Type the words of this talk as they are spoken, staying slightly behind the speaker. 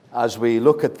As we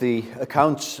look at the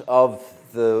account of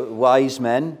the wise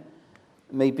men,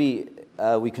 maybe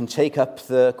we can take up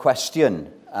the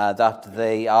question that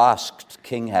they asked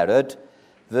King Herod.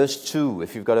 Verse 2,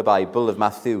 if you've got a Bible, of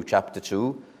Matthew chapter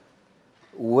 2.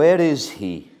 Where is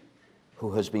he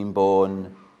who has been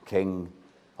born King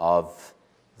of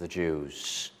the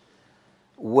Jews?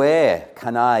 Where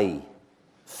can I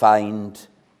find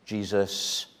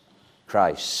Jesus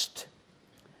Christ?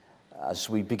 As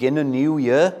we begin a new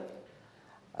year,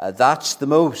 that's the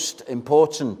most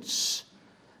important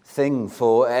thing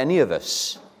for any of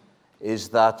us, is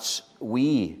that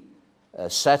we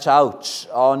set out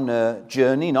on a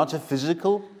journey, not a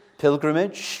physical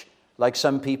pilgrimage like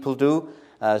some people do.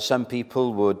 Some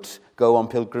people would go on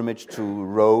pilgrimage to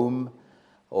Rome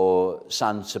or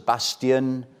San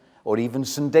Sebastian or even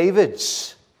St.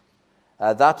 David's.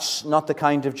 That's not the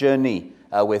kind of journey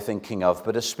we're thinking of,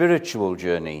 but a spiritual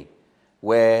journey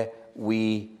where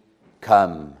we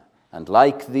come. And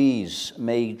like these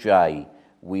magi,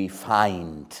 we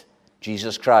find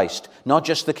Jesus Christ, not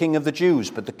just the King of the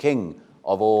Jews, but the King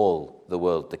of all the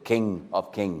world, the King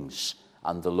of kings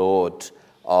and the Lord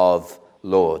of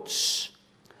lords.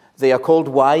 They are called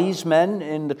wise men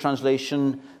in the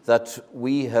translation that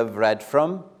we have read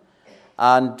from.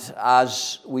 And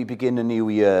as we begin a new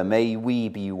year, may we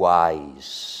be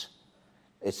wise.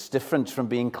 It's different from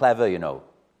being clever, you know.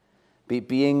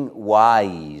 Being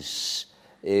wise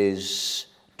is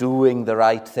doing the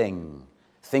right thing,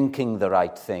 thinking the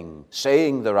right thing,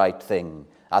 saying the right thing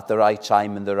at the right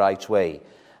time in the right way.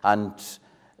 And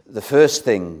the first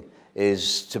thing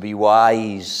is to be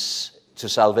wise to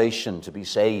salvation, to be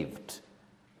saved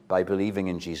by believing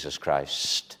in Jesus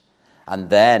Christ. And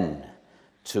then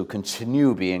to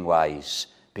continue being wise,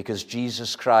 because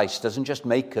Jesus Christ doesn't just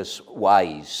make us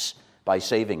wise by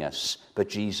saving us, but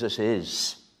Jesus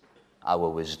is our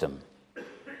wisdom.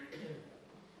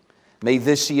 May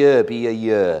this year be a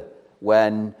year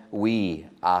when we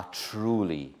are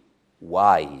truly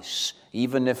wise,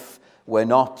 even if we're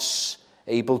not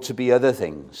able to be other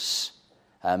things.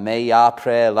 May our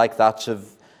prayer, like that of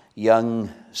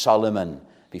young Solomon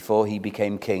before he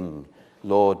became king,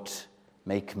 Lord,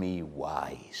 make me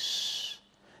wise.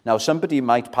 Now, somebody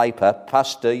might pipe up,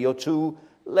 Pastor, you're too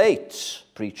late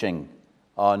preaching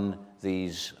on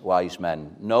these wise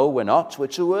men. No, we're not. We're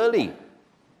too early.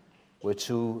 We're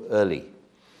too early.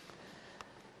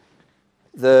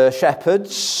 The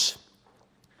shepherds,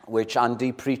 which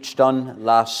Andy preached on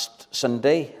last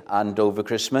Sunday and over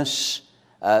Christmas,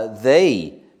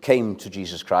 they came to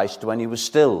Jesus Christ when he was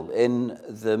still in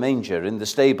the manger, in the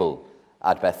stable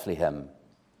at Bethlehem.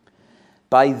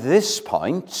 By this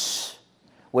point,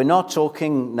 we're not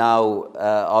talking now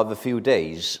of a few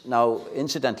days. Now,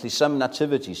 incidentally, some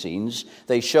nativity scenes,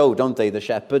 they show, don't they, the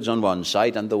shepherds on one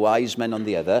side and the wise men on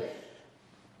the other.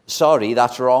 Sorry,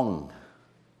 that's wrong.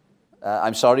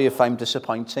 I'm sorry if I'm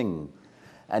disappointing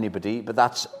anybody, but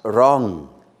that's wrong.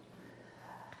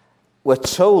 We're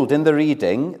told in the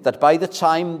reading that by the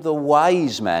time the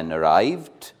wise men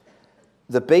arrived,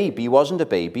 the baby wasn't a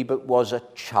baby, but was a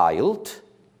child.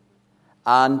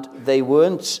 And they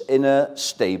weren't in a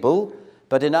stable,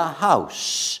 but in a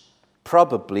house,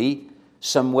 probably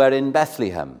somewhere in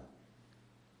Bethlehem.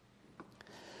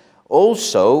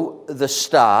 Also, the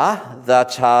star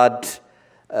that had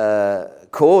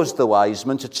caused the wise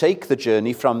men to take the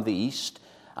journey from the east,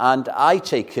 and I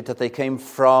take it that they came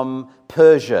from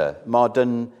Persia,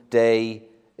 modern-day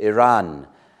Iran.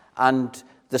 And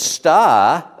the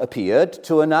star appeared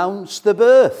to announce the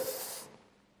birth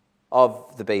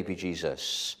of the baby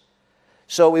Jesus.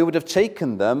 So it would have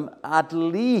taken them at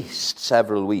least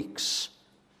several weeks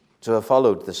to have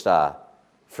followed the star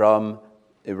from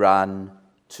Iran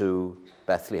to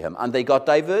Bethlehem. And they got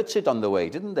diverted on the way,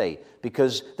 didn't they?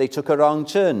 Because they took a wrong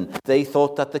turn. They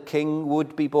thought that the king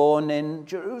would be born in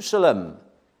Jerusalem,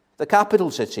 the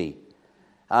capital city.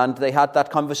 And they had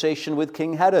that conversation with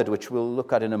King Herod, which we'll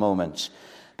look at in a moment.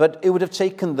 But it would have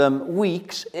taken them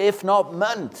weeks, if not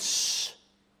months,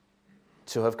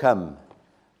 to have come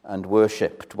and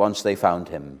worshipped once they found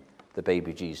him, the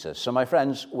baby Jesus. So, my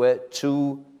friends, we're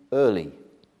too early.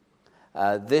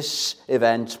 This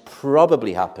event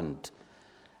probably happened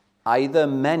either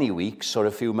many weeks or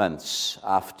a few months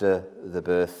after the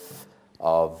birth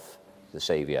of the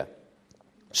Saviour.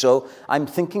 So, I'm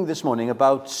thinking this morning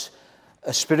about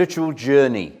a spiritual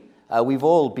journey. We've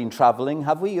all been travelling,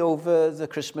 have we, over the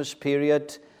Christmas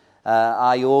period?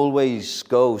 I always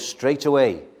go straight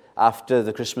away after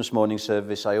the Christmas morning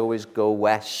service. I always go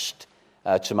west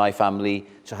to my family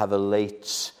to have a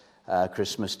late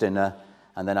Christmas dinner,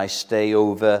 and then I stay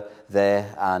over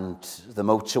there, and the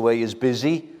motorway is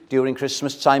busy during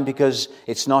Christmas time, because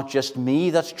it's not just me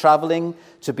that's traveling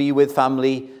to be with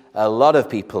family. A lot of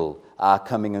people are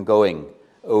coming and going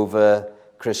over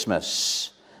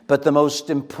Christmas. But the most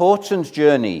important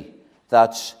journey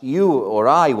that you or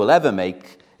I will ever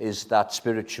make is that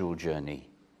spiritual journey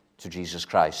to Jesus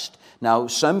Christ. Now,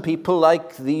 some people,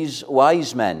 like these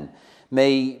wise men,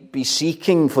 may be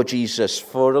seeking for Jesus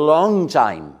for a long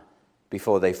time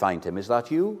before they find him. Is that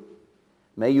you?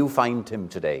 May you find him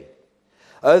today.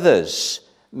 Others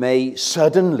may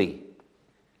suddenly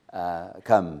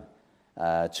come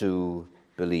to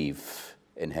believe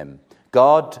in him.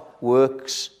 God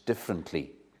works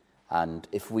differently. And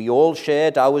if we all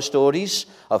shared our stories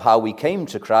of how we came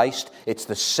to Christ, it's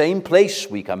the same place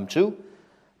we come to,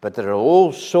 but there are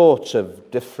all sorts of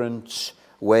different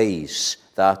ways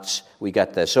that we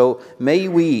get there. So may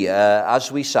we,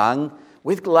 as we sang,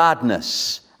 with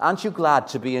gladness, aren't you glad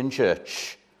to be in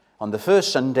church on the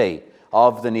first Sunday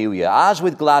of the new year? As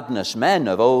with gladness men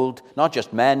of old, not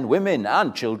just men, women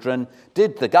and children,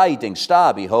 did the guiding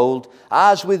star behold,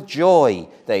 as with joy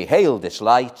they hailed its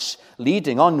lights,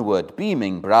 leading onward,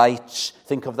 beaming bright.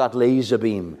 Think of that laser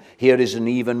beam. Here is an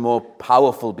even more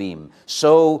powerful beam.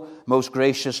 So, most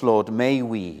gracious Lord, may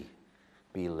we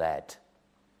be led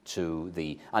to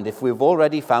thee. And if we've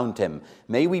already found him,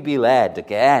 may we be led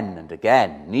again and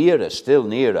again, nearer, still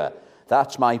nearer.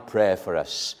 That's my prayer for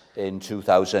us in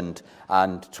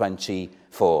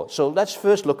 2024. So let's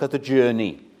first look at the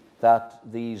journey that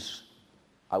these,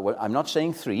 I'm not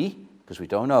saying three, because we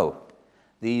don't know,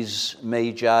 these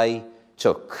magi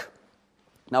took.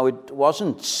 Now, it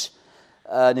wasn't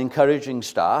an encouraging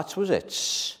start, was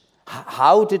it?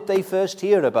 How did they first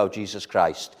hear about Jesus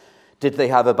Christ? Did they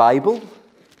have a Bible?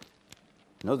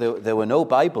 No, there were no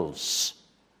Bibles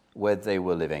where they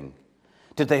were living.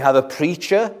 Did they have a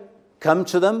preacher come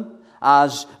to them,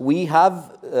 as we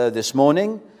have this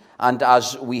morning, and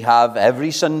as we have every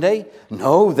Sunday?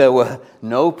 No, there were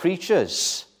no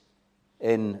preachers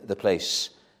in the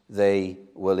place they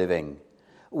were living.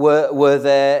 Were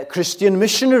there Christian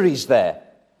missionaries there?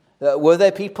 Were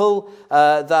there people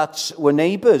that were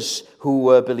neighbors who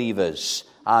were believers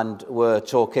and were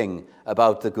talking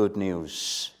about the good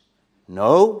news?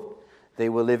 No, they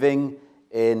were living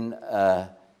in a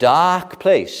dark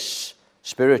place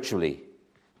spiritually.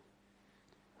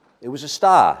 It was a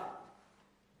star,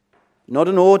 not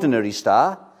an ordinary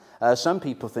star. Some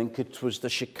people think it was the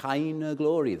Shekinah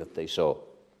glory that they saw.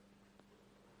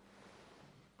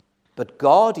 But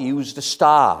God used a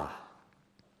star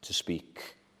to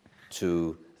speak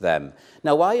to them.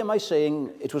 Now, why am I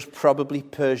saying it was probably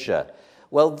Persia?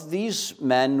 Well, these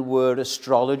men were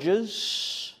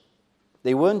astrologers.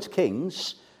 They weren't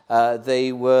kings.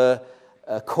 They were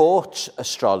court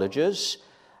astrologers.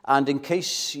 And in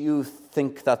case you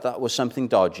think that was something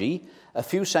dodgy, a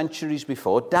few centuries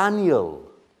before, Daniel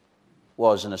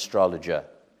was an astrologer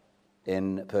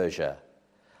in Persia.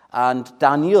 And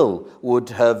Daniel would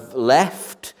have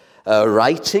left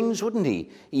writings, wouldn't he?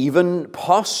 Even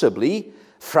possibly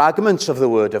fragments of the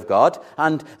Word of God.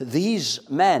 And these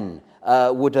men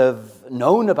would have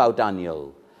known about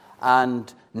Daniel.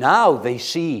 And now they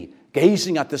see,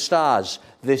 gazing at the stars,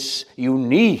 this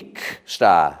unique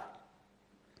star.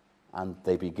 And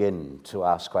they begin to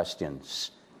ask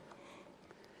questions.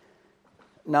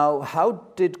 Now, how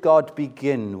did God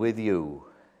begin with you?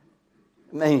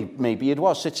 Maybe it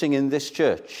was sitting in this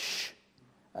church.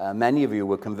 Many of you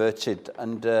were converted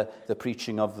under the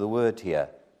preaching of the word here.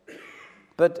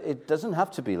 But it doesn't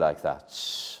have to be like that.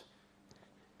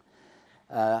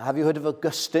 Have you heard of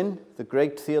Augustine, the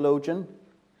great theologian?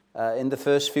 In the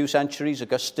first few centuries,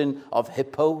 Augustine of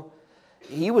Hippo.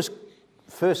 He was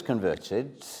first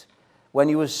converted when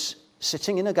he was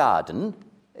sitting in a garden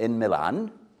in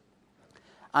Milan,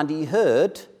 and he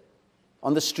heard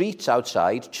on the streets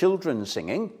outside children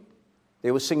singing.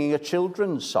 They were singing a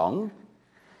children's song,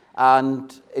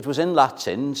 and it was in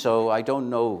Latin, so I don't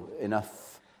know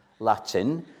enough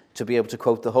Latin to be able to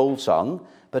quote the whole song,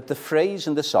 but the phrase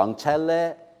in the song,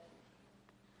 tele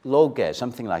loge,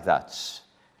 something like that.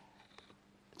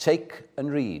 Take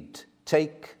and read,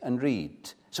 take and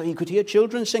read. So he could hear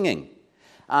children singing,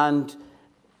 and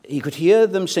he could hear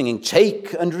them singing,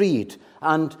 take and read.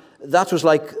 And that was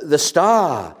like the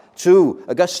star to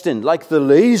Augustine, like the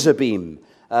laser beam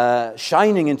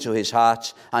shining into his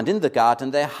heart. And in the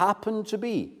garden there happened to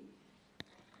be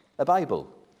a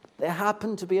Bible. There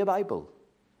happened to be a Bible.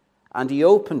 And he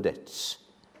opened it,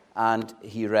 and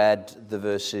he read the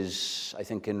verses, I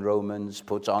think in Romans,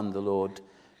 put on the Lord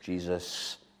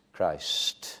Jesus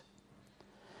Christ.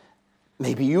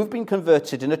 Maybe you've been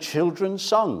converted in a children's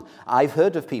song. I've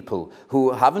heard of people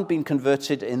who haven't been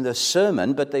converted in the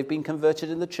sermon, but they've been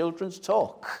converted in the children's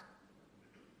talk.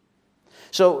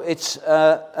 So it's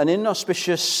an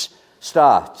inauspicious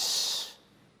start.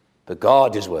 But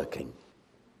God is working.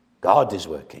 God is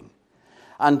working.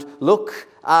 And look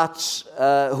at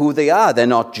who they are. They're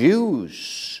not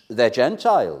Jews. They're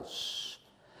Gentiles.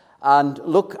 And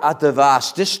look at the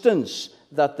vast distance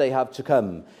that they have to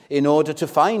come in order to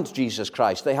find Jesus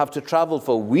Christ. They have to travel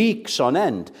for weeks on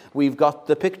end. We've got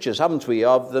the pictures, haven't we,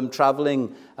 of them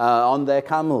traveling on their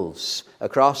camels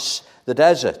across the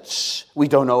deserts. We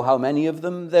don't know how many of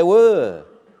them there were.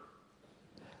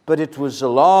 But it was a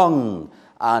long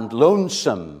and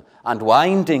lonesome and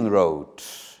winding road.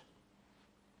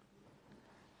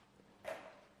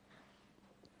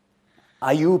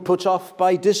 Are you put off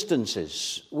by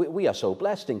distances? We are so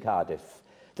blessed in Cardiff.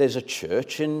 There's a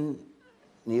church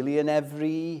nearly in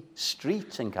every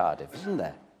street in Cardiff, isn't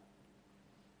there?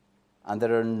 And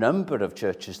there are a number of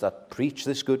churches that preach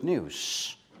this good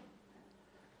news.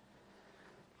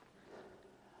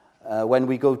 When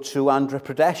we go to Andhra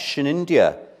Pradesh in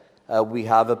India, we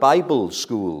have a Bible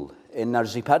school in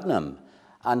Narsipatnam,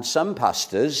 and some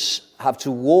pastors have to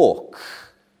walk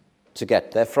to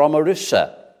get there from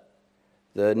Orissa,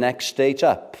 the next state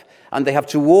up. And they have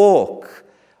to walk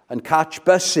and catch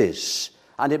buses,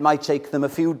 and it might take them a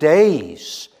few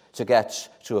days to get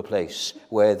to a place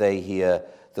where they hear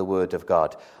the word of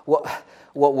God.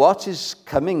 What is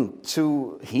coming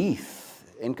to Heath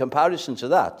in comparison to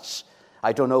that?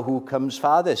 I don't know who comes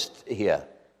farthest here,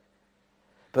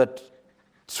 but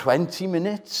 20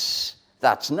 minutes,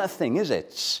 that's nothing, is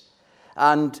it?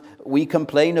 And we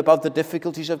complain about the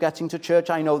difficulties of getting to church.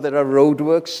 I know there are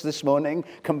roadworks this morning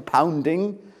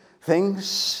compounding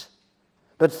things.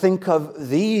 But think of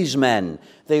these men.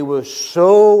 They were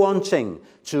so wanting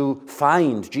to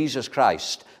find Jesus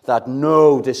Christ that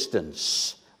no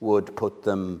distance would put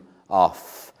them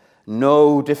off.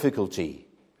 No difficulty.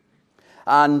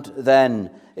 And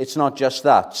then it's not just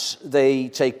that. They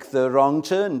take the wrong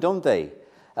turn, don't they?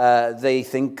 They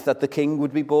think that the king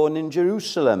would be born in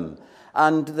Jerusalem.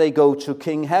 And they go to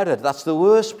King Herod. That's the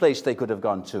worst place they could have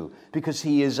gone to, because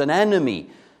he is an enemy.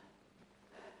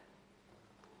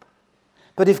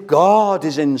 But if God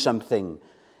is in something,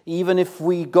 even if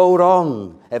we go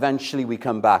wrong, eventually we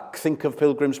come back. Think of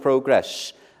Pilgrim's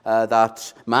Progress,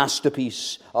 that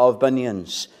masterpiece of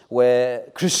Bunyan's, where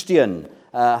Christian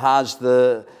has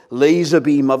the laser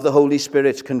beam of the Holy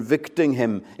Spirit convicting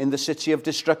him in the city of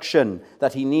destruction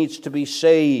that he needs to be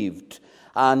saved.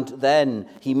 And then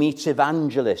he meets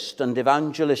Evangelist, and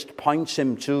Evangelist points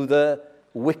him to the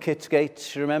wicket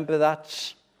gate. Remember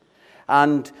that?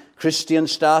 And Christian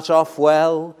starts off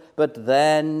well, but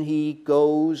then he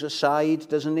goes aside,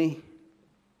 doesn't he?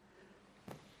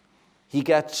 He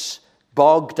gets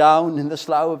bogged down in the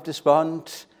slough of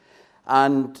despond,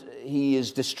 and he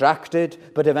is distracted,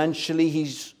 but eventually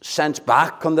he's sent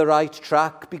back on the right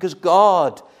track because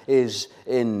God is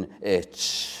in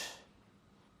it.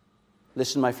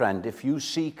 Listen, my friend, if you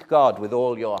seek God with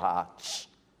all your hearts,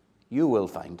 you will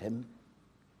find him.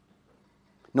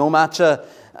 No matter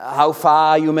how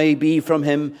far you may be from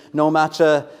him, no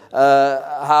matter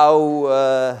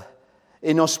how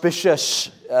inauspicious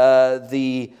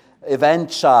the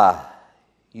events are,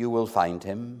 you will find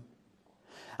him.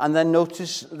 And then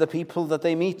notice the people that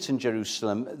they meet in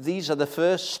Jerusalem. These are the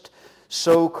first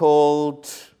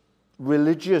so-called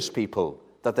religious people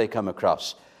that they come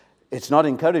across. It's not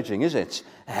encouraging, is it?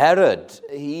 Herod,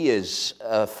 he is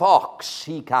a fox.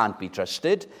 He can't be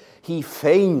trusted. He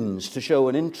feigns to show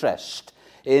an interest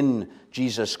in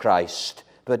Jesus Christ.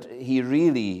 But he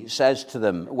really says to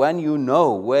them, when you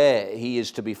know where he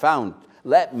is to be found,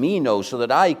 let me know so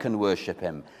that I can worship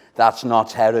him. That's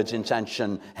not Herod's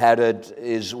intention. Herod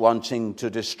is wanting to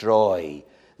destroy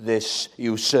this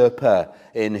usurper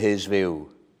in his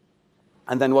view.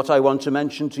 And then what I want to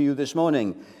mention to you this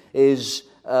morning is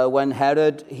when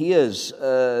Herod hears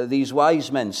these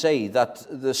wise men say that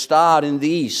the star in the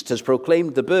east has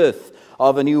proclaimed the birth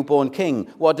of a newborn king,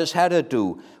 what does Herod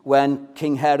do? When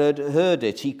King Herod heard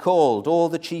it, he called all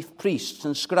the chief priests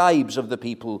and scribes of the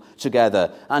people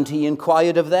together, and he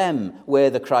inquired of them where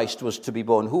the Christ was to be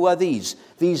born. Who are these?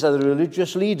 These are the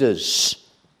religious leaders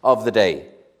of the day.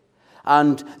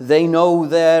 And they know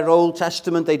their Old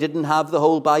Testament. They didn't have the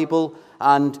whole Bible.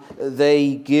 And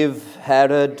they give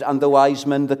Herod and the wise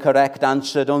men the correct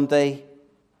answer, don't they?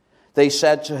 They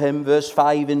said to him, verse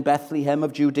 5, in Bethlehem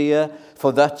of Judea,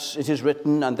 for thus it is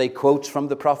written, and they quote from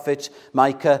the prophet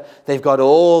Micah. They've got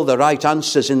all the right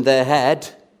answers in their head,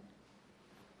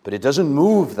 but it doesn't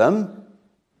move them.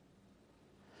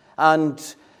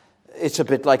 And it's a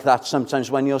bit like that sometimes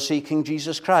when you're seeking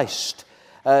Jesus Christ.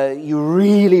 You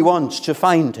really want to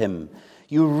find him.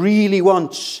 You really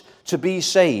want to be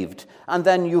saved. And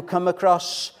then you come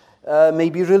across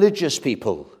maybe religious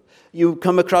people. You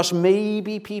come across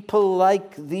maybe people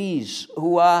like these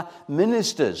who are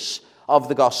ministers of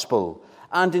the gospel.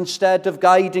 And instead of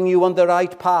guiding you on the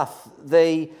right path,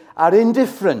 they are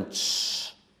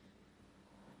indifferent.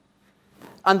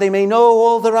 And they may know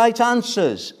all the right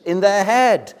answers in their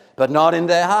head, but not in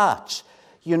their heart.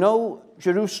 You know,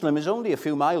 Jerusalem is only a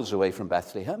few miles away from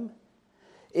Bethlehem.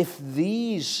 If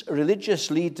these religious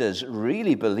leaders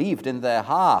really believed in their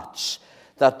hearts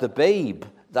that the babe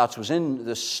that was in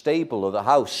the stable or the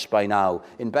house by now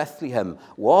in Bethlehem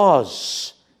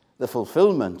was the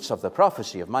fulfillment of the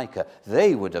prophecy of Micah,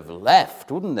 they would have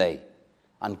left, wouldn't they,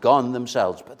 and gone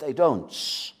themselves, but they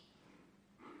don't.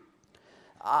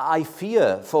 I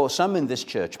fear for some in this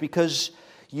church because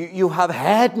you have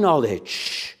head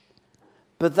knowledge,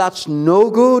 but that's no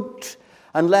good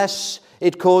unless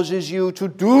it causes you to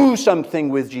do something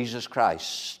with Jesus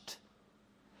Christ.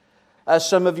 As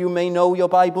some of you may know your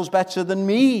Bibles better than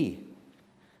me,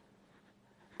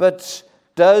 but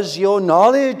does your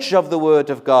knowledge of the Word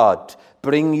of God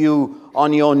bring you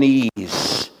on your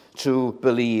knees to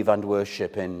believe and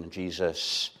worship in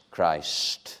Jesus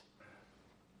Christ?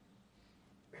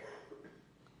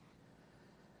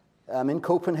 In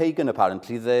Copenhagen,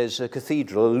 apparently, there's a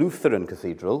cathedral, a Lutheran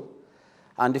cathedral,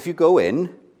 and if you go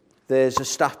in, there's a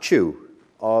statue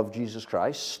of Jesus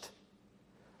Christ.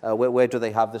 Where do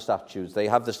they have the statues? They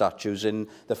have the statues in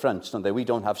the front, don't they? We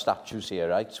don't have statues here,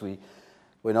 right?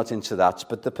 We're not into that.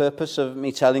 But the purpose of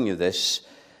me telling you this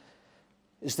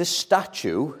is this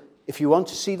statue, if you want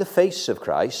to see the face of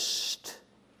Christ,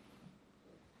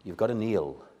 you've got to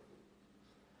kneel.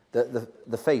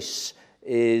 The face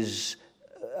is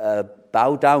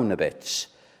bowed down a bit.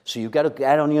 So you've got to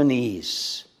get on your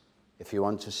knees if you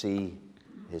want to see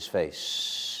his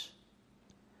face.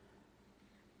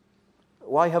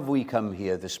 Why have we come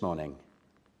here this morning?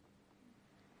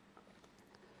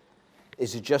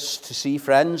 Is it just to see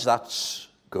friends? That's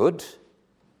good,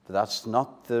 but that's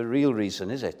not the real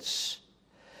reason, is it?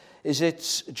 Is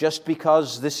it just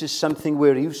because this is something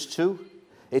we're used to?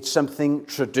 It's something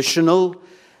traditional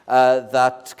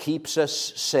that keeps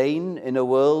us sane in a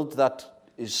world that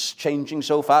is changing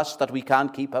so fast that we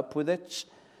can't keep up with it?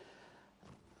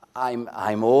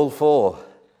 I'm all for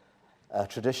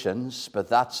traditions, but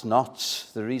that's not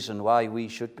the reason why we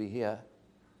should be here.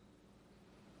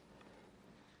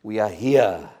 We are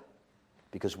here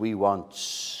because we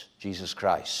want Jesus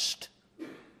Christ.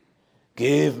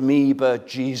 Give me but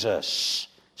Jesus,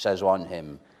 says one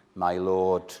hymn, my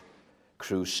Lord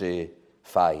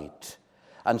crucified.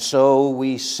 And so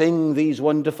we sing these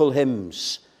wonderful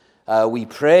hymns. We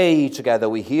pray together.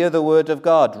 We hear the word of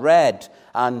God read,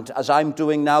 and as I'm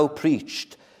doing now,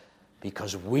 preached,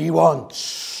 because we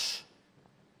want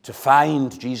to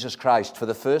find Jesus Christ for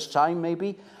the first time,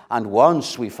 maybe. And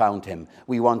once we found him,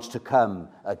 we want to come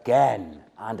again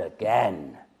and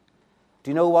again. Do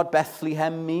you know what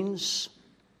Bethlehem means?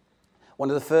 One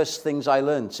of the first things I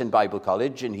learnt in Bible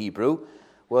college in Hebrew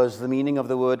was the meaning of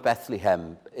the word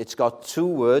Bethlehem. It's got two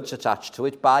words attached to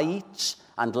it, Bait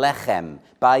and Lechem.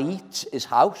 Bait is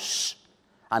house,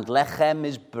 and Lechem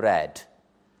is bread.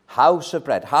 House of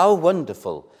bread. How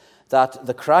wonderful that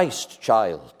the Christ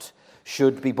child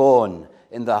should be born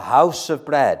in the house of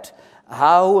bread.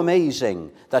 How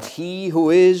amazing that he who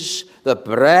is the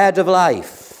bread of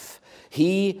life,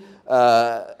 he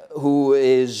who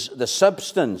is the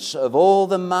substance of all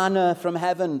the manna from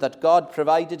heaven that God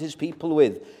provided his people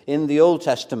with in the Old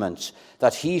Testament,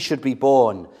 that he should be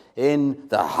born in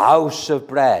the house of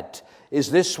bread.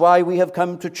 Is this why we have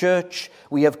come to church?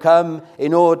 We have come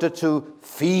in order to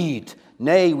feed.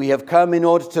 Nay, we have come in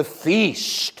order to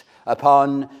feast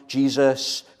upon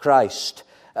Jesus Christ.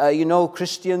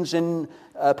 Christians in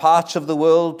parts of the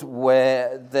world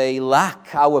where they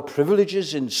lack our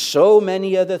privileges in so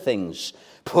many other things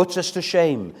put us to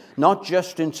shame, not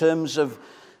just in terms of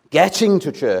getting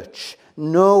to church.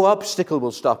 No obstacle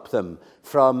will stop them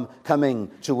from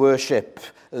coming to worship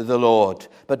the Lord.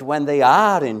 But when they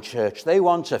are in church, they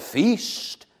want to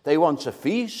feast. They want to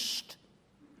feast.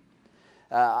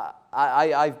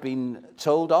 I've been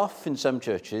told off in some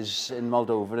churches in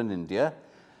Moldova and India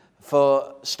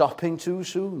for stopping too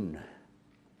soon.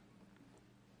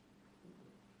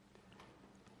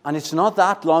 And it's not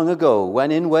that long ago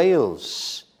when in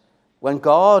Wales, when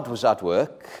God was at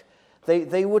work,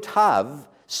 they would have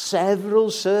several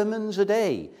sermons a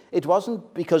day. It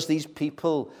wasn't because these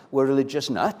people were religious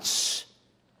nuts.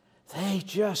 They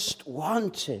just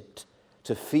wanted to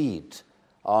to feed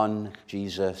on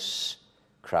Jesus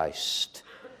Christ.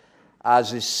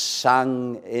 As is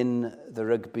sang in the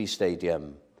rugby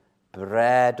stadium,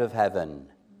 bread of heaven,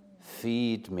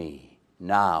 feed me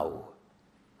now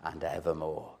and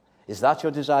evermore. Is that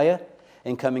your desire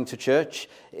in coming to church?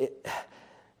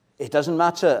 It doesn't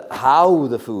matter how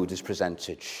the food is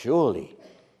presented, surely,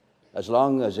 as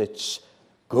long as it's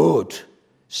good,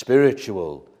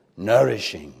 spiritual,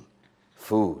 nourishing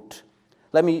food.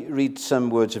 Let me read some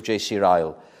words of J.C.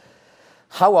 Ryle.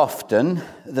 How often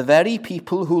the very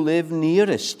people who live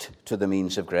nearest to the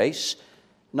means of grace,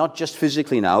 not just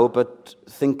physically now, but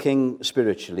thinking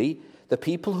spiritually, the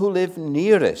people who live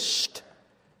nearest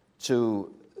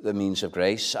to the means of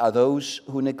grace are those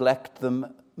who neglect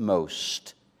them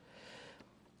most.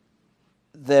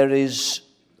 There is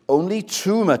only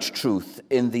too much truth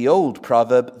in the old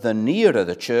proverb, the nearer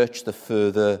the church, the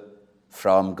further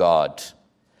from God.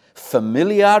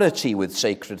 Familiarity with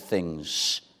sacred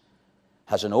things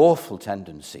has an awful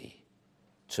tendency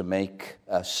to make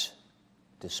us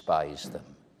despise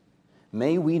them.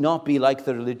 May we not be like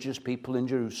the religious people in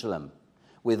Jerusalem.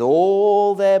 With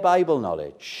all their Bible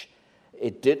knowledge,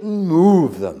 it didn't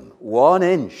move them 1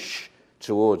 inch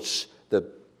towards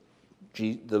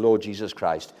the Lord Jesus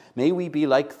Christ. May we be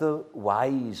like the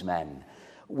wise men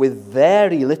with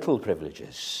very little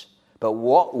privileges, but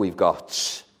what we've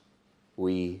got,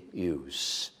 we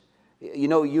use. You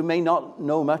know, you may not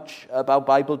know much about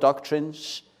Bible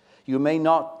doctrines. You may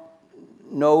not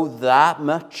know that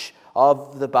much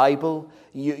of the Bible.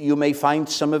 You may find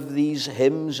some of these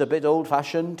hymns a bit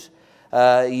old-fashioned.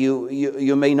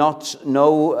 You may not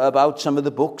know about some of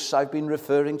the books I've been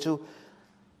referring to.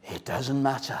 It doesn't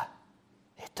matter.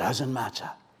 It doesn't matter.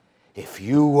 If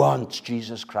you want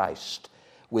Jesus Christ,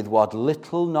 with what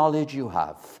little knowledge you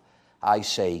have, I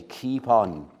say keep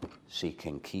on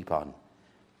seeking, keep on.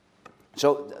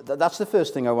 So that's the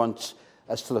first thing I want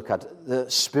us to look at, the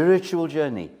spiritual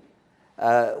journey.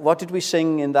 What did we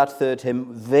sing in that third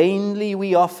hymn? Vainly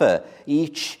we offer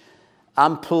each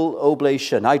ample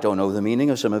oblation. I don't know the meaning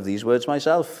of some of these words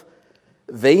myself.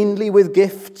 Vainly with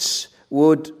gifts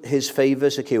would his favour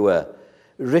secure.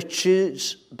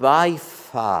 Riches by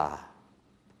far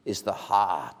is the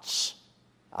heart's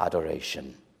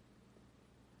adoration.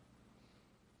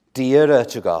 Dearer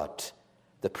to God,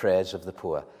 the prayers of the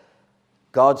poor.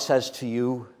 God says to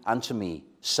you and to me,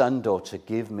 son, daughter,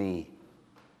 give me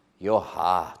your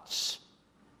hearts.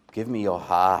 Give me your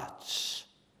hearts.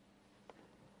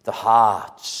 The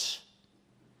hearts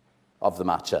of the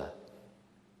matter.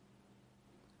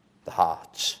 The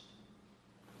hearts.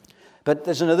 But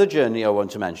there's another journey I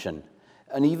want to mention,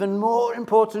 an even more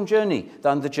important journey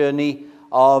than the journey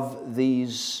of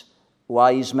these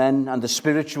wise men and the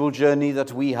spiritual journey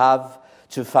that we have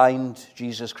to find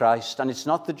Jesus Christ. And it's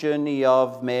not the journey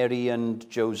of Mary and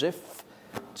Joseph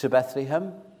to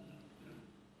Bethlehem.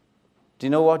 Do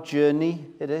you know what journey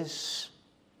it is?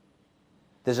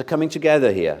 There's a coming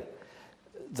together here.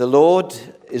 The Lord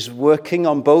is working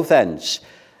on both ends.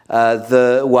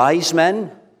 The wise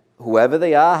men, whoever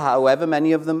they are, however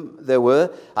many of them there were,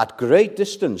 at great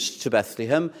distance to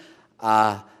Bethlehem,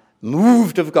 are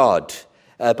moved of God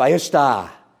by a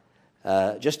star.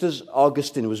 Just as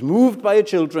Augustine was moved by a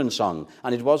children's song,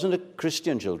 and it wasn't a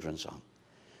Christian children's song,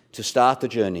 to start the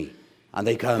journey. And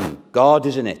they come. God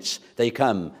is in it. They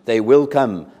come. They will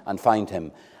come and find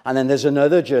him. And then there's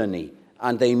another journey,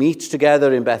 and they meet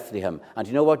together in Bethlehem. And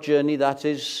you know what journey that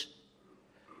is?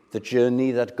 The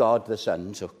journey that God the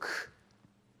Son took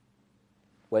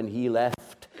when he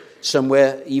left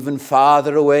somewhere even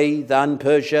farther away than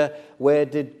Persia. Where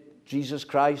did Jesus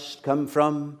Christ come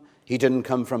from? He didn't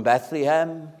come from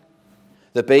Bethlehem.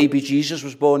 The baby Jesus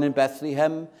was born in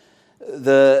Bethlehem.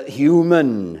 The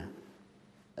human,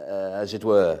 as it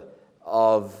were,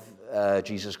 of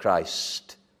Jesus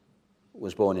Christ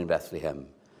was born in Bethlehem.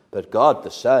 But God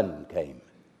the Son came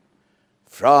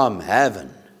from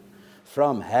heaven.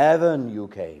 From heaven you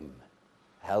came,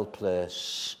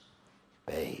 helpless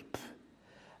babe.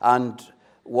 And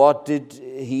what did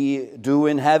he do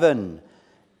in heaven?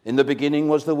 In the beginning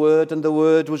was the Word, and the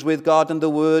Word was with God, and the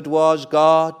Word was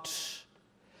God.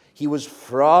 He was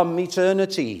from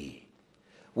eternity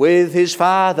with his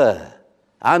Father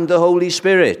and the Holy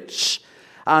Spirit,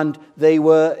 and they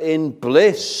were in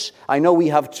bliss. I know we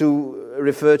have to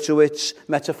refer to it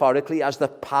metaphorically as the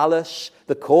palace,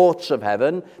 the courts of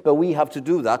heaven, but we have to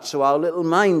do that so our little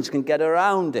minds can get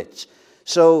around it.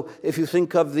 So if you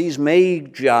think of these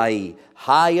magi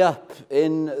high up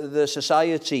in the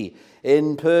society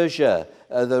in Persia,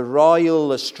 the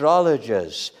royal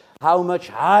astrologers, how much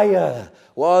higher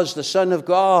was the Son of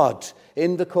God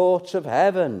in the courts of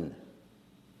heaven?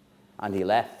 And he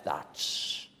left that.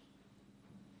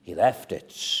 He left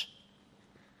it.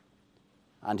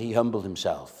 And he humbled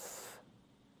himself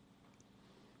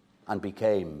and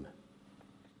became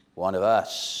one of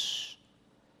us.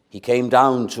 He came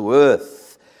down to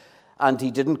earth, and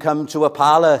he didn't come to a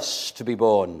palace to be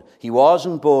born. He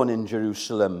wasn't born in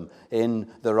Jerusalem, in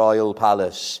the royal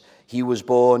palace. He was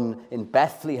born in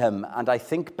Bethlehem, and I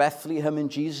think Bethlehem in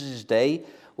Jesus' day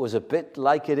was a bit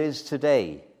like it is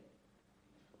today.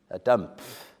 A dump,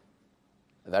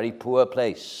 a very poor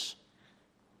place,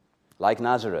 like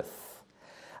Nazareth.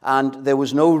 And there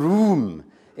was no room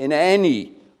in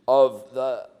any of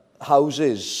the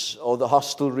houses or the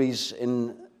hostelries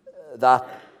in that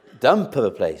dump of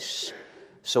a place.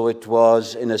 So it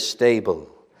was in a stable.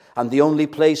 And the only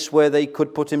place where they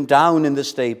could put him down in the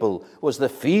stable was the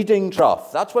feeding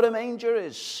trough. That's what a manger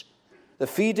is. The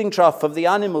feeding trough of the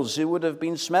animals who would have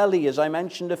been smelly, as I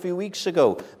mentioned a few weeks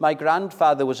ago. My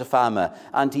grandfather was a farmer,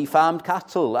 and he farmed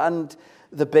cattle. And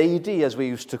the beidi, as we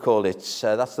used to call it,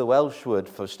 that's the Welsh word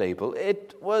for stable,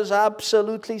 it was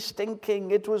absolutely stinking.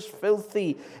 It was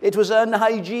filthy. It was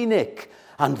unhygienic.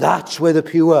 And that's where the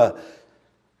pure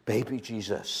baby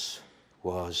Jesus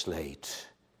was laid.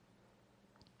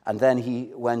 And then he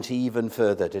went even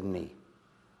further, didn't he?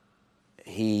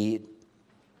 He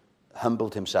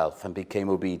humbled himself and became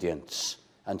obedient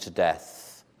unto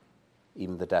death,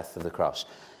 even the death of the cross.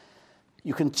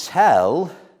 You can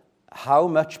tell how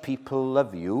much people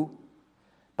love you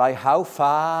by how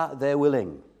far they're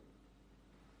willing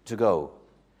to go.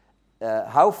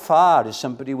 How far is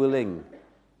somebody willing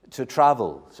to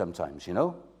travel sometimes, you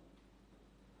know?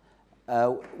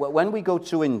 When we go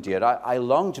to India, I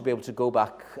long to be able to go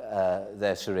back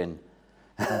there, Surin.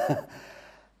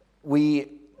 We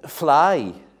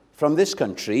fly from this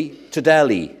country to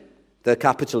Delhi, the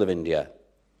capital of India.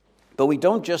 But we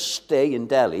don't just stay in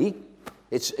Delhi.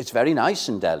 It's very nice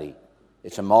in Delhi.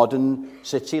 It's a modern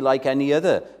city like any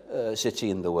other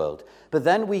city in the world. But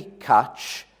then we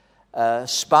catch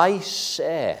Spice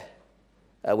Air,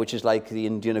 which is like the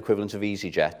Indian equivalent of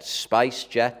EasyJet. Spice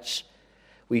Jets.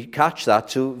 We catch that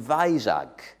to Vizag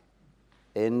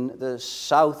in the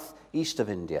southeast of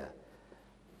India.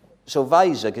 So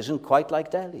Vizag isn't quite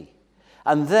like Delhi.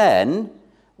 And then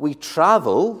we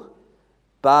travel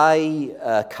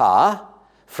by car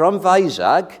from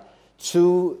Vizag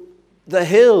to the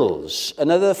hills,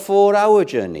 another 4-hour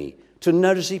journey to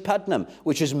Narsipatnam,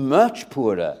 which is much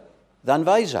poorer than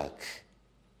Vizag.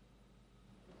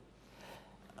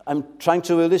 I'm trying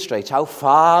to illustrate how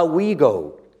far we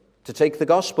go to take the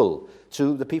gospel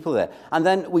to the people there. And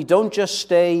then we don't just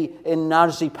stay in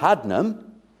Narsipatnam,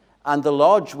 and the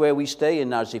lodge where we stay in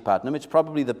Narsipatnam, it's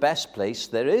probably the best place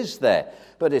there is there.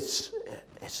 But it's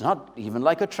not even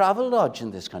like a travel lodge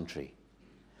in this country.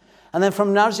 And then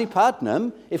from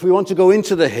Narsipatnam, if we want to go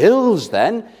into the hills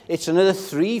then, it's another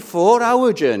 3-4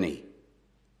 hour journey.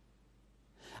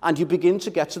 And you begin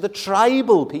to get to the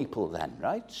tribal people then,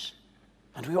 right?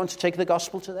 And we want to take the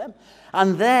gospel to them.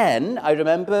 And then, I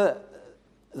remember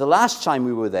the last time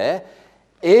we were there,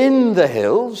 in the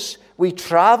hills, we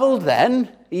traveled then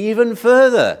even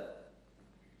further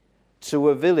to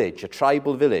a village, a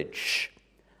tribal village.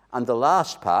 And the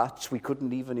last part, we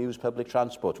couldn't even use public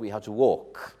transport. We had to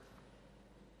walk.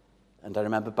 And I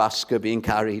remember Bhaskar being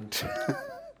carried.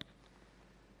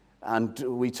 And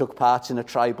we took part in a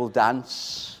tribal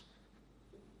dance.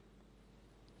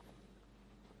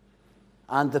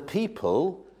 And the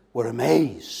people were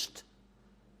amazed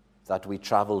that we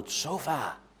traveled so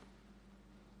far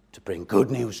to bring good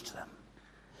news to them.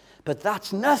 But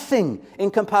that's nothing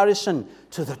in comparison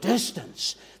to the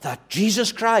distance that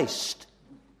Jesus Christ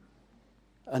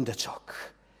undertook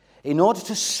in order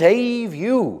to save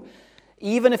you.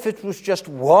 Even if it was just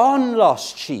one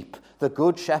lost sheep, the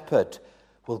Good Shepherd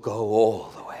will go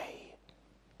all the way.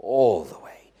 All the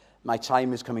way. My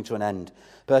time is coming to an end.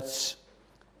 But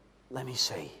let me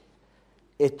see.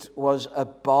 It was a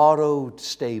borrowed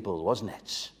stable, wasn't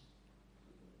it?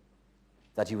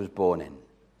 That he was born in.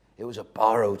 It was a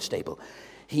borrowed stable.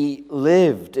 He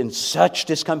lived in such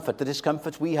discomfort, the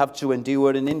discomfort we have to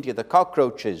endure in India, the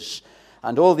cockroaches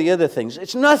and all the other things.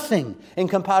 It's nothing in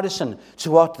comparison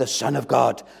to what the Son of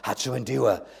God had to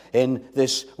endure in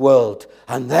this world.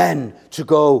 And then to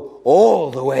go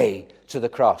all the way to the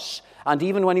cross. And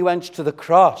even when he went to the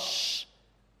cross,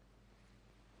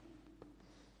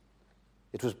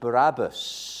 it was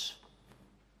Barabbas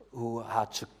who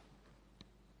had to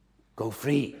go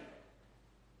free.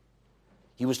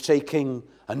 He was taking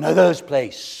another's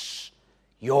place,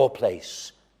 your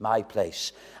place, my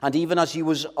place. And even as he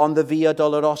was on the Via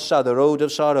Dolorosa, the road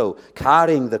of sorrow,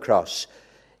 carrying the cross,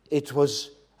 it was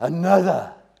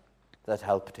another that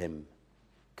helped him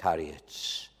carry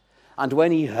it. And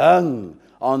when he hung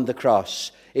on the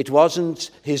cross, it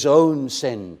wasn't his own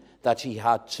sin that he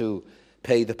had to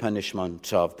pay the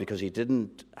punishment of, because he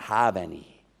didn't have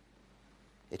any.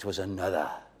 It was another.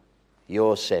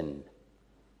 Your sin,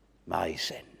 my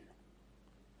sin.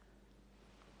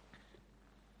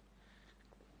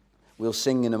 We'll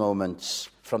sing in a moment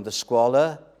from the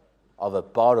squalor of a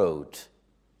borrowed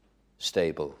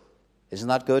stable. Isn't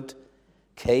that good?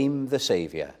 Came the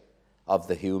Saviour of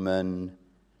the human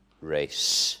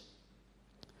race.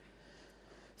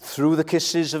 Through the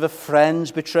kisses of a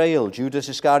friend's betrayal, Judas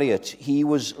Iscariot, he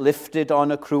was lifted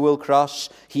on a cruel cross.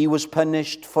 He was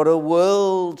punished for a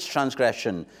world's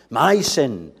transgression. My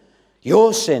sin,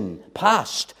 your sin,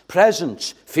 past,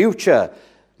 present, future,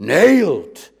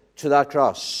 nailed to that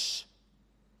cross.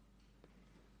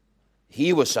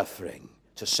 He was suffering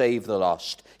to save the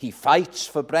lost. He fights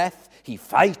for breath. He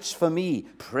fights for me.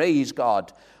 Praise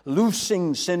God.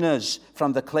 Loosing sinners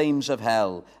from the claims of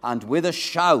hell. And with a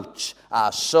shout,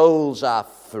 our souls are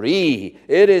free.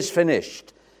 It is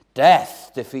finished.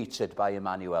 Death defeated by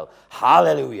Emmanuel.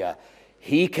 Hallelujah.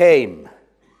 He came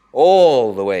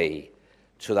all the way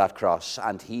to that cross,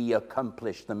 and he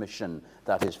accomplished the mission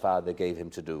that his Father gave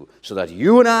him to do, so that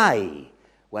you and I,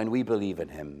 when we believe in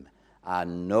him, are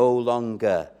no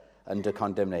longer under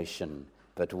condemnation,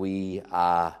 but we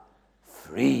are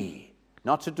free.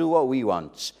 Not to do what we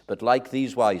want, but like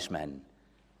these wise men,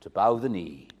 to bow the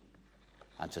knee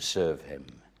and to serve him.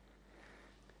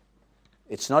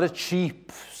 It's not a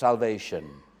cheap salvation.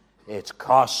 It's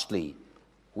costly.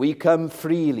 We come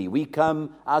freely. We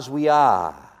come as we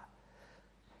are.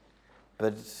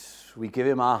 But we give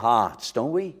him our hearts,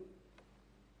 don't we?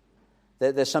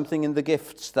 There's something in the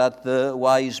gifts that the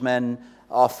wise men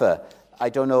offer. I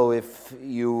don't know if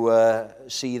you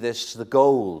see this, the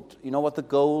gold. You know what the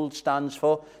gold stands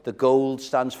for? The gold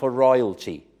stands for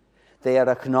royalty. They are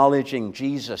acknowledging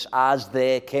Jesus as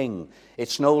their king.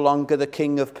 It's no longer the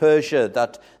king of Persia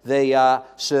that they are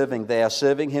serving. They are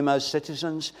serving him as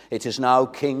citizens. It is now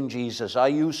King Jesus. Are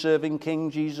you serving King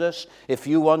Jesus? If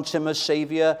you want him as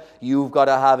Savior, you've got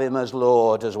to have him as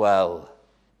Lord as well.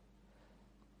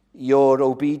 Your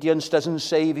obedience doesn't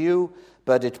save you,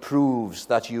 but it proves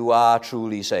that you are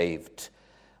truly saved.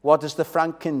 What does the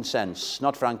frankincense,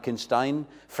 not Frankenstein,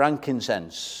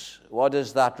 frankincense, what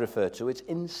does that refer to? It's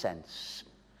incense.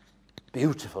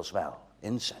 Beautiful smell,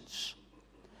 incense.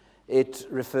 It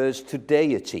refers to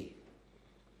deity,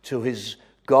 to his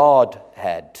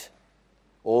Godhead,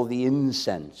 all the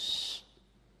incense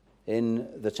in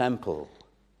the temple.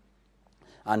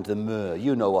 And the myrrh,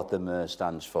 you know what the myrrh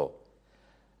stands for.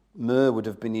 Myrrh would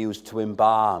have been used to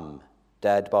embalm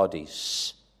dead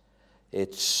bodies.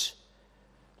 It's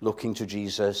looking to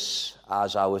Jesus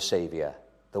as our Saviour,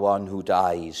 the one who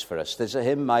dies for us. There's a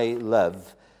hymn I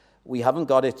love. We haven't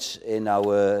got it in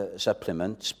our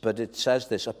supplement, but it says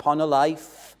this: upon a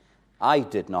life I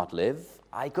did not live,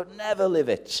 I could never live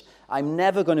it. I'm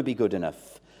never going to be good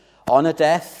enough. On a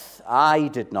death I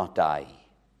did not die.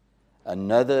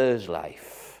 Another's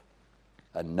life,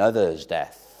 another's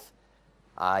death,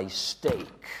 I stake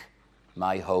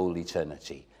my whole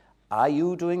eternity. Are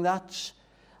you doing that?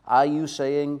 Are you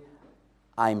saying,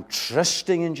 I'm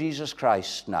trusting in Jesus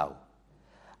Christ now?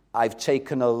 I've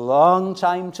taken a long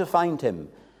time to find him,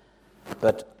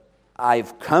 but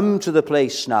I've come to the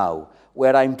place now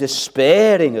where I'm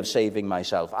despairing of saving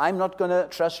myself. I'm not going to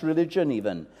trust religion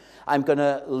even. I'm going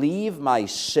to leave my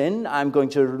sin. I'm going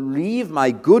to leave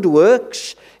my good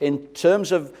works in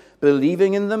terms of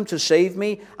believing in them to save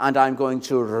me, and I'm going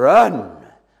to run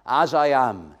as I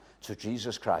am to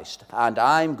Jesus Christ. And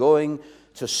I'm going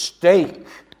to stake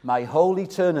my whole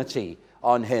eternity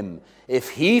on him. If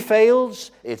he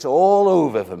fails, it's all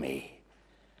over for me.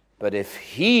 But if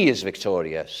he is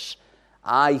victorious,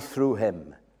 I, through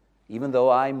him, even though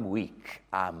I'm weak,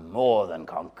 am more than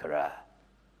conqueror.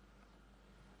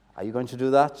 Are you going to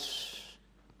do that?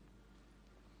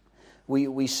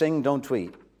 We sing, don't we?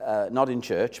 Not in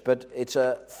church, but it's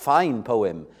a fine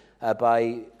poem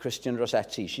by Christian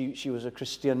Rossetti. She was a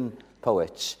Christian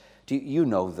poet. Do you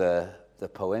know the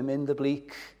poem, In the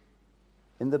Bleak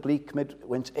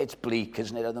Midwinter? It's bleak,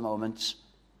 isn't it, at the moment?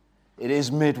 It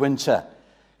is midwinter.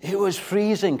 It was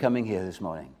freezing coming here this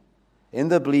morning. In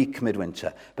the bleak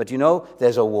midwinter. But you know,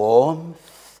 there's a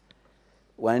warmth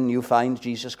when you find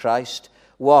Jesus Christ.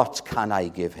 What can I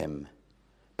give him?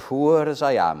 Poor as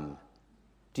I am.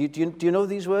 Do you know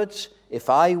these words? If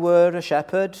I were a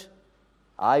shepherd,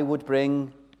 I would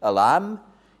bring a lamb.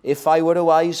 If I were a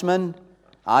wise man,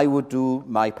 I would do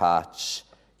my parts.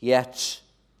 Yet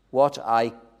what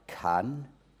I can,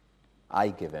 I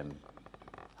give him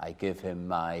I give him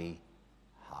my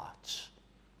heart.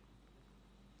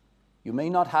 You may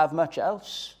not have much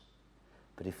else,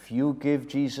 but if you give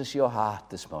Jesus your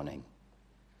heart this morning,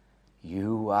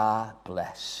 you are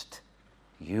blessed.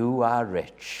 You are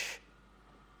rich.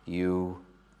 You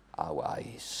are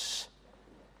wise.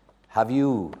 Have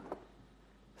you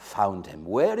found him?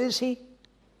 Where is he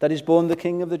that is born the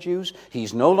King of the Jews?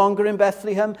 He's no longer in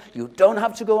Bethlehem. You don't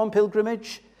have to go on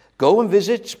pilgrimage. Go and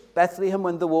visit Bethlehem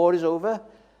when the war is over,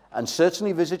 and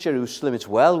certainly visit Jerusalem. It's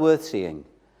well worth seeing.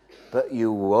 But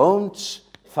you won't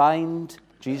find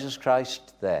Jesus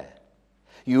Christ there.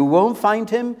 You won't find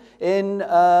him in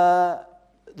the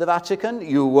Vatican.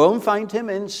 You won't find him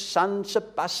in San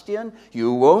Sebastian.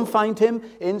 You won't find him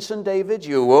in St. David's.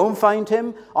 You won't find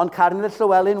him on Carn y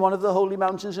Llywelyn, one of the holy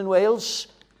mountains in Wales.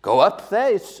 Go up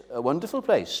there. It's a wonderful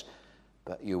place.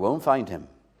 But you won't find him.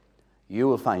 You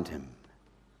will find him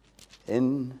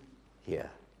in here.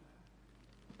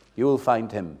 You will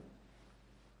find him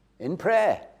in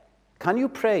prayer. Can you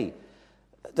pray?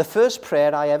 The first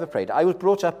prayer I ever prayed, I was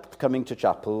brought up coming to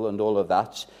chapel and all of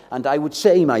that, and I would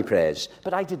say my prayers,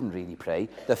 but I didn't really pray.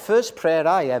 The first prayer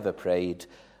I ever prayed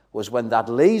was when that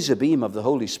laser beam of the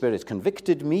Holy Spirit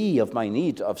convicted me of my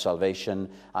need of salvation,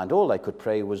 and all I could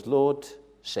pray was, Lord,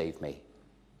 save me.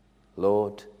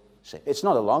 Lord, save me. It's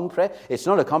not a long prayer. It's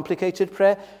not a complicated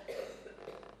prayer.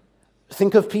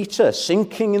 Think of Peter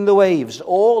sinking in the waves.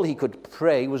 All he could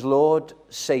pray was, Lord,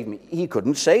 save me. He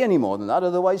couldn't say any more than that,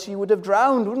 otherwise he would have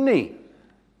drowned, wouldn't he?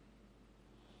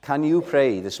 Can you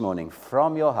pray this morning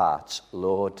from your heart,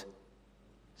 Lord,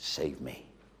 save me?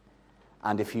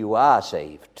 And if you are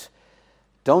saved,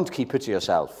 don't keep it to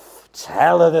yourself.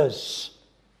 Tell others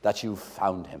that you've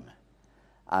found him.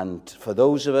 And for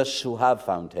those of us who have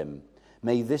found him,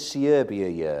 may this year be a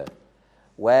year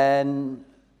when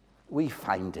we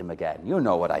find him again. You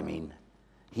know what I mean.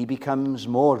 He becomes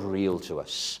more real to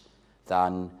us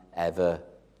than ever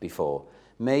before.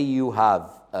 May you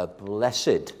have a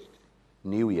blessed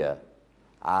new year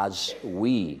as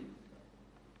we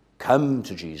come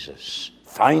to Jesus,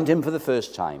 find him for the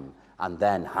first time, and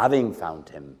then, having found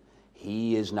him,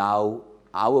 he is now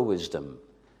our wisdom,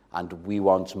 and we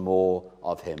want more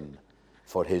of him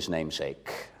for his name's sake.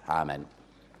 Amen.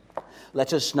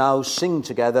 Let us now sing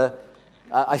together.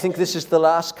 I think this is the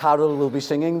last carol we'll be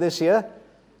singing this year.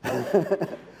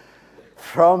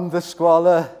 From the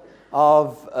Squalor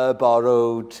of a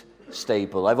Borrowed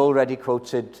Stable. I've already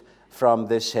quoted from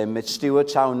this hymn. It's Stuart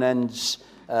Townend's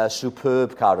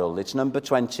superb carol. It's number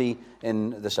 20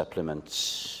 in the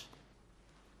supplements.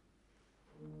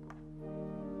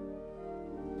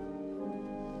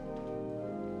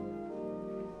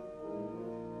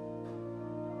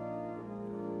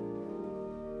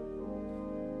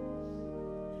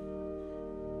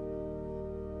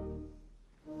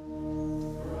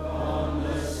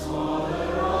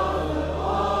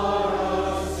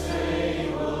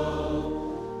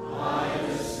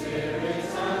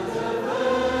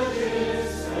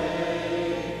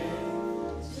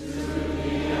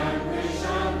 Yeah.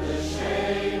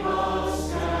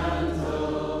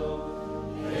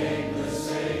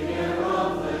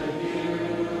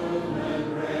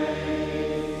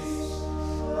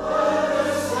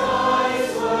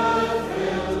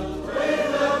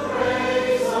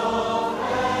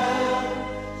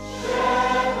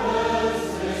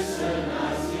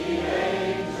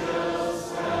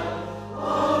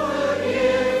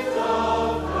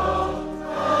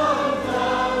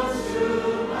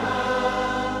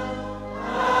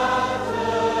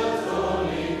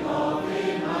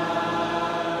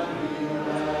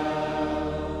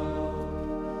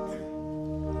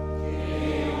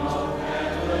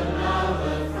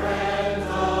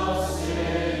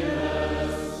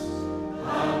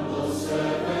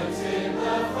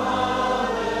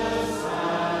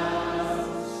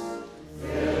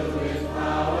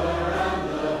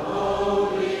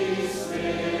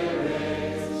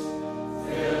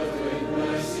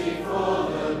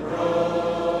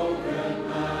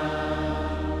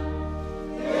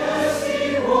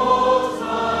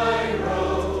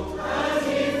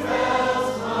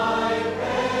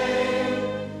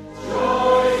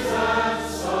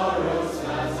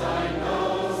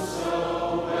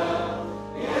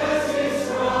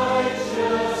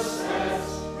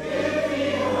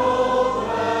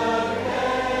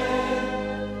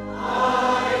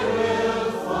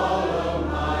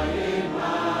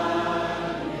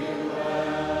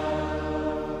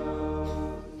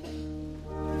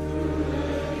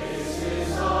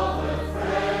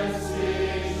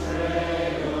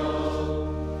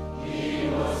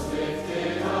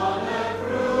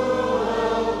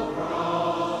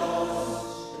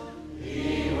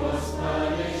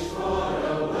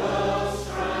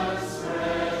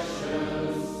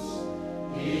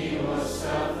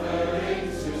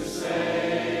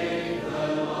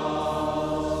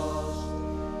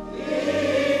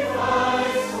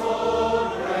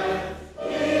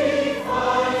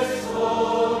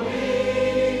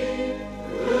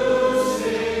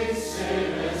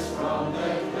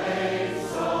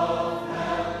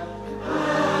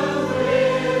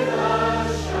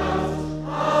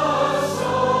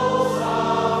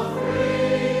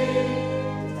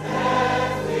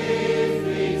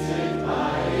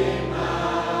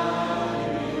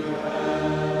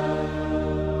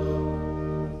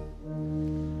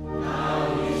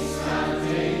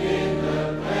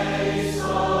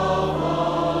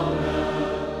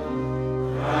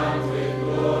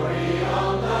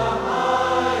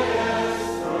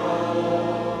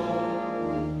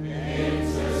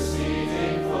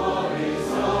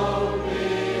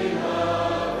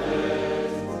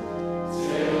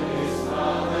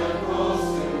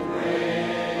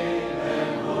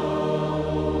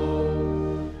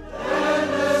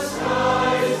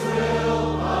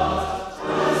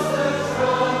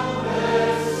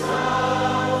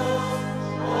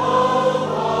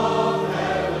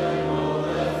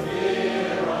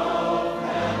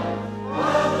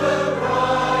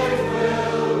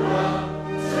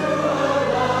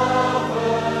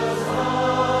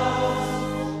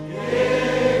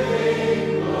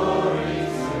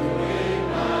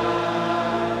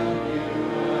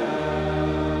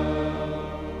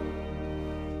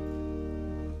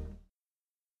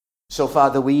 So,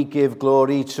 Father, we give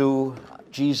glory to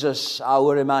Jesus,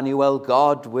 our Emmanuel,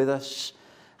 God with us,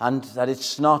 and that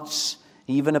it's not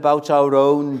even about our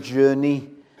own journey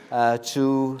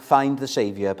to find the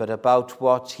Saviour, but about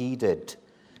what he did,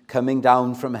 coming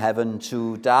down from heaven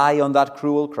to die on that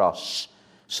cruel cross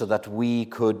so that we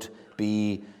could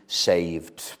be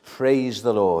saved. Praise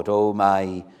the Lord, O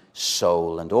my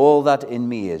soul, and all that in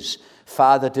me is.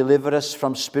 Father, deliver us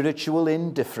from spiritual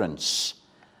indifference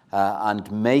and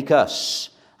make us,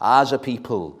 as a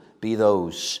people, be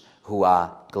those who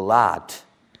are glad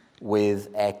with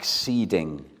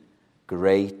exceeding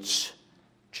great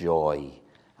joy.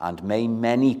 And may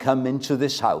many come into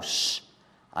this house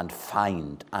and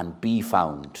find and be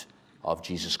found of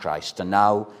Jesus Christ. And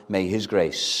now may his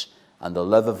grace and the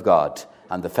love of God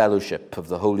and the fellowship of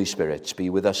the Holy Spirit be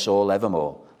with us all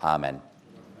evermore. Amen.